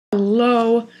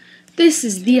Hello, this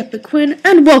is the Epic Quinn,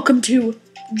 and welcome to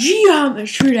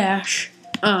Geometry Dash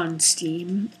on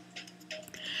Steam.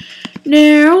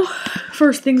 Now,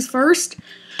 first things first,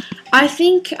 I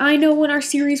think I know when our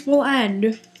series will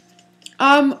end.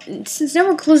 Since now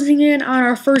we're closing in on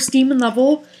our first demon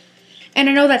level, and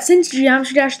I know that since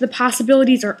Geometry Dash the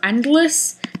possibilities are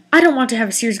endless, I don't want to have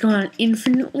a series going on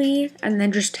infinitely and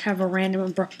then just have a random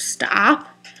abrupt stop.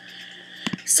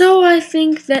 So I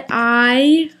think that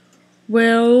I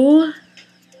will,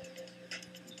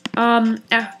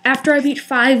 after I beat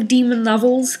 5 demon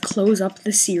levels, close up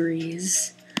the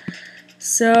series.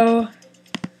 So,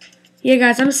 yeah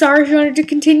guys, I'm sorry if you wanted to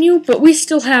continue, but we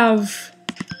still have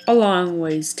a long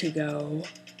ways to go.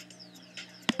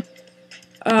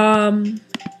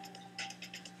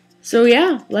 So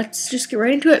yeah, let's just get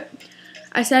right into it.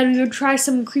 I said we would try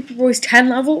some Creeper Boys 10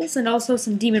 levels and also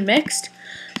some Demon Mixed.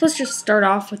 So let's just start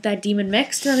off with that Demon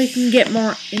Mixed, and then we can get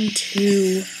more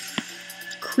into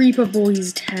Creeper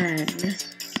Boys 10.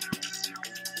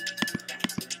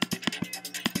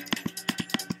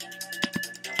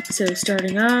 So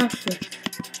starting off with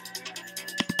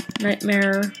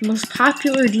Nightmare, most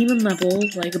popular demon level,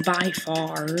 like by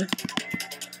far.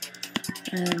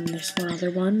 And there's one other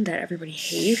one that everybody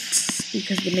hates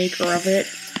because the maker of it.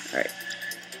 Alright.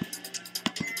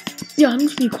 Yeah, I'm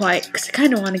just gonna be quiet because I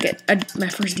kind of want to get my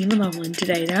first demon level in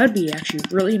today. That would be actually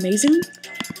really amazing.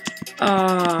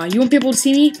 You won't be able to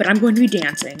see me, but I'm going to be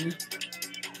dancing.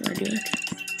 When I do it.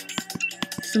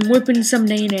 Some whipping, some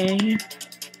nay-nay.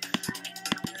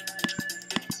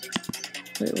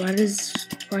 Wait, why is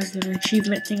there an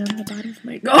achievement thing on the bottom of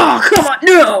my... Oh, come on,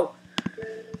 no!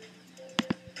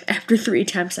 After 3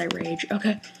 attempts, I rage.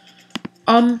 Okay.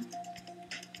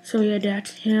 So yeah,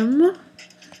 that's him.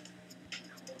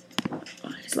 Oh,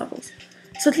 his levels.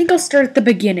 So I think I'll start at the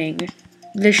beginning.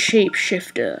 The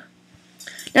Shapeshifter.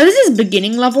 Now this is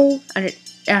beginning level, and it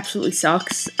absolutely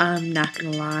sucks. I'm not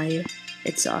gonna lie.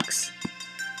 It sucks.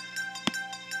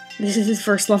 This is his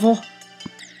first level.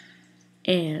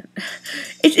 And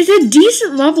it's a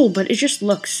decent level, but it just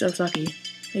looks so sucky.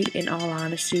 Like, in all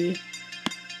honesty.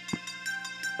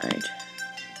 Alright.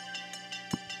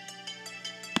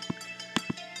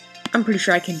 I'm pretty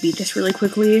sure I can beat this really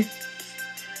quickly.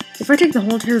 If I take the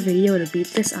whole entire video to beat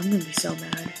this, I'm gonna be so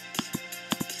mad.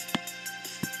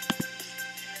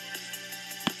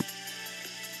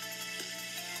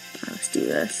 Let's do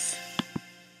this.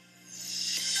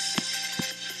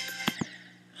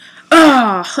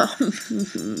 Ah!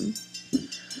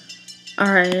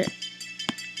 Alright.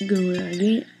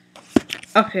 Good.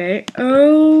 Okay.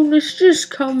 Oh, let's just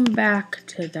come back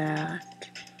to that.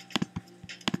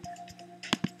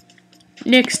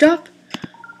 Next up,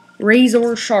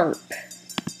 Razor Sharp.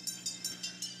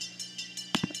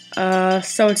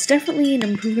 So it's definitely an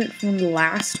improvement from the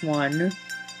last one.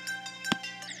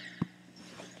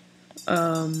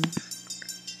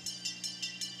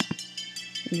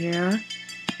 Yeah.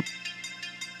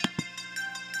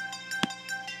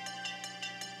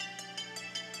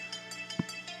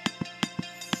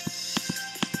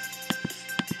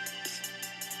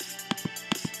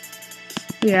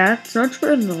 Yeah, it's much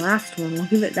better than the last one, we'll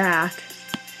give it that.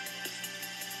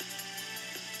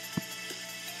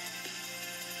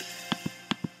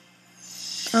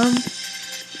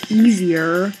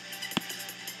 Easier.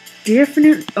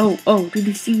 Definite. Oh, did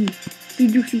you see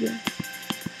that?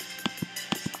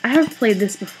 I have played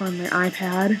this before on my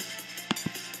iPad.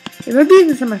 If I beat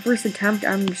this on my first attempt,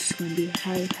 I'm just gonna be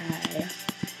happy.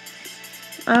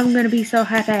 I'm gonna be so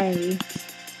happy.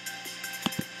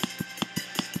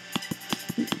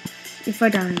 If I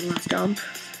die in the last jump,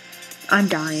 I'm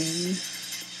dying.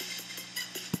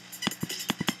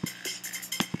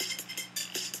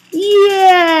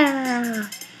 Yeah!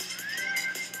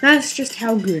 That's just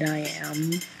how good I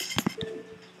am.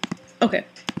 Okay.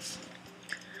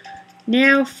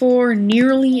 Now for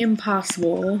Nearly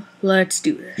Impossible. Let's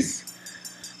do this.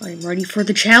 I'm ready for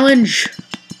the challenge.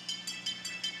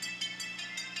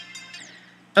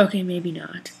 Okay, maybe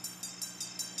not.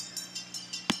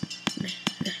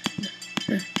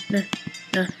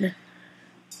 No.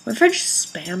 What if I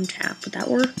just spam tap? Would that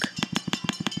work?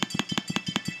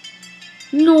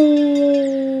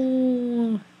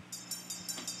 No.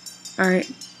 Alright.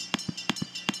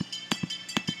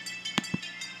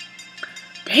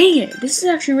 Dang it. This is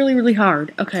actually really, really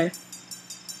hard. Okay.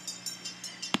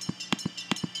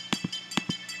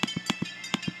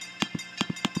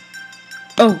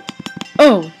 Oh,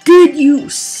 did you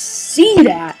see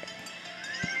that?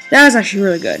 That was actually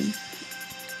really good.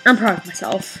 I'm proud of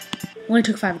myself. Only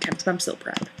took 5 attempts, but I'm still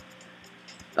proud.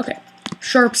 Okay.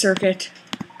 Sharp Circuit.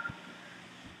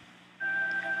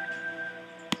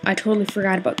 I totally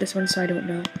forgot about this one, so I don't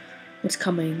know what's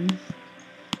coming.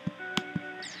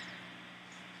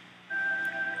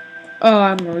 Oh,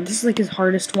 I don't know. This is like his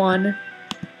hardest one.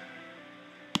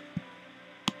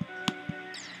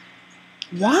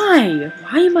 Why?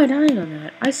 Why am I dying on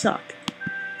that? I suck.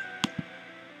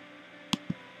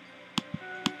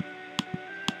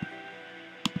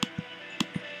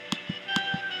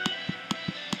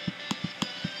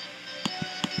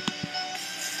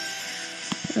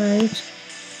 Alright.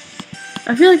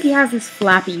 I feel like he has this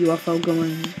flappy UFO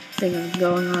thing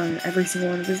going on in every single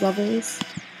one of his levels.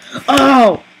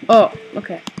 Oh! Oh,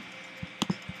 okay.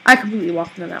 I completely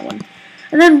walked into that one.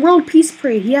 And then World Peace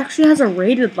Parade, he actually has a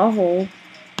rated level.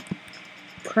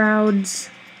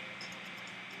 Crowds.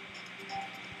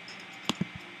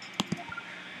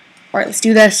 Alright, let's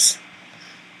do this.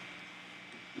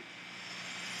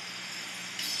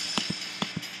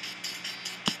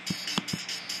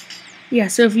 Yeah,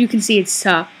 so if you can see, it's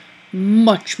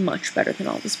much, much better than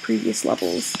all his previous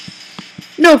levels.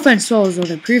 No offense to all his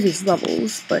other previous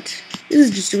levels, but this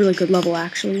is just a really good level,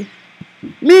 actually.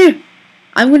 Meh!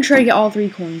 I'm going to try to get all 3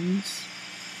 coins.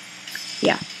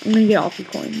 Yeah, I'm going to get all 3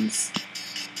 coins.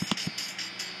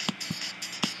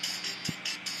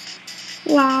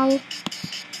 Wow.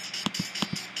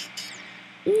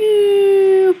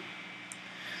 You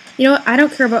know what? I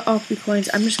don't care about all 3 coins.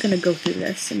 I'm just going to go through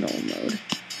this in normal mode.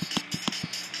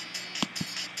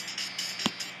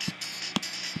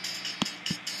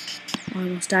 I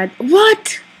almost died.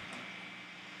 What?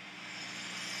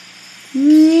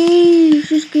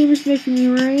 This game is making me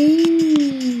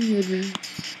rage.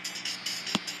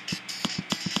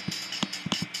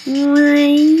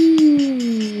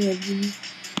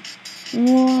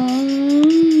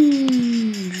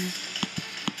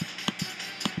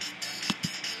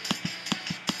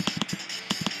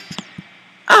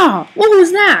 Oh, what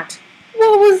was that?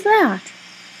 What was that?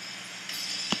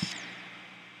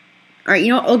 Alright, you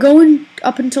know what? I'll go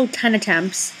up until 10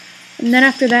 attempts. And then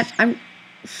after that, I'm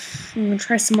going to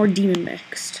try some more Demon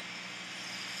Mixed.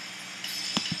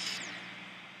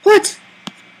 What?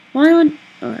 Why on...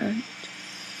 Alright.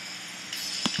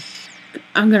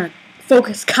 I'm going to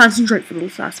focus, concentrate for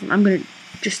this last one. I'm going to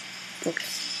just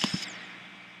focus.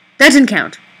 That didn't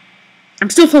count. I'm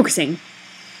still focusing.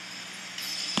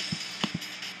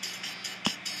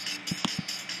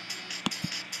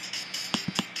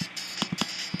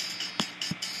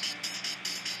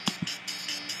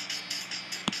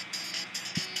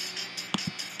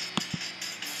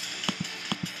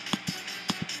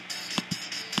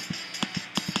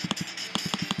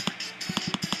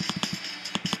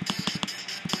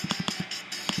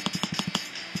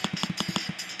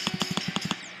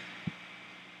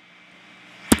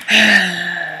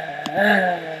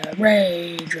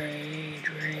 Rage.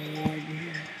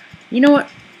 You know what?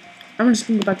 I'm just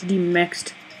gonna go back to Demon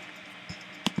Mixed.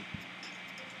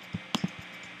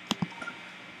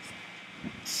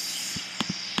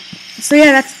 So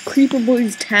yeah, that's Creeper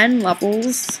Boy's 10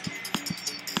 levels.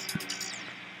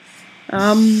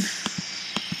 Not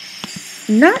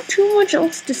too much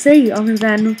else to say other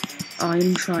than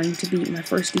I'm trying to beat my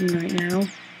first demon right now.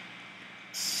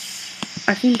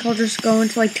 I think I'll just go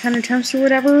into like 10 attempts or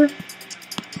whatever.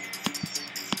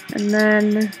 And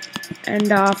then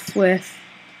end off with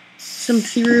some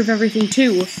Theory of Everything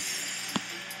 2.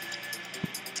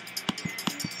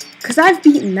 Because I've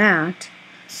beaten that.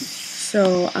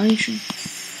 So I should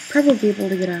probably be able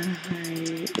to get a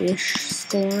high-ish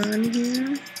score on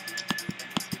here.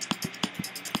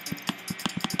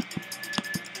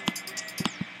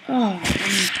 Oh, I'm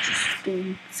just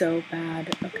being so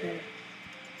bad. Okay.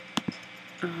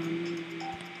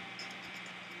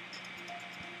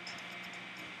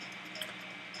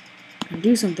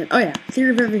 Do something. Oh yeah,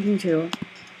 Theory of Everything 2.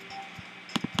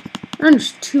 I'm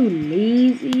just too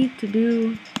lazy to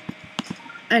do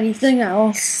anything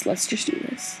else. Let's just do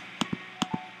this.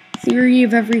 Theory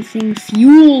of Everything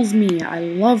fuels me. I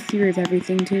love Theory of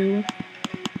Everything 2.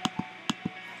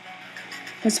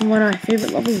 That's one of my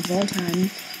favorite levels of all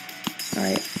time.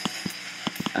 Alright.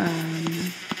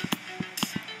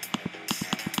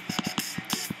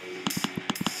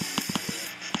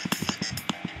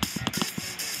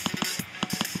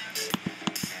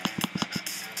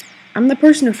 I'm the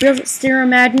person who fails at Stereo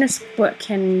Madness, but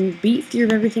can beat Theory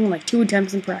of Everything in like 2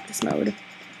 attempts in practice mode.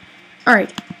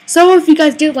 Alright, so if you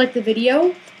guys did like the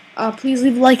video, please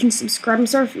leave a like and subscribe. I'm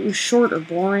sorry if it was short or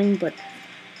boring, but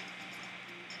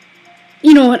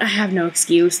you know what, I have no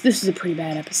excuse. This is a pretty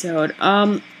bad episode.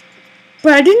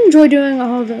 But I did enjoy doing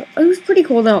all the... It was pretty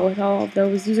cool, though, with all of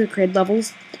those. These are grade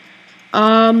levels.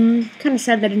 Kind of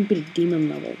sad that I didn't beat a demon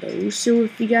level, though. So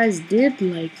if you guys did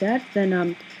like that,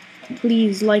 then,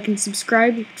 please like and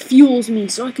subscribe. It fuels me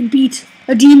so I can beat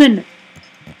a demon.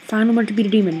 Final one to beat a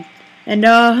demon.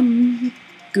 And,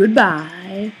 goodbye.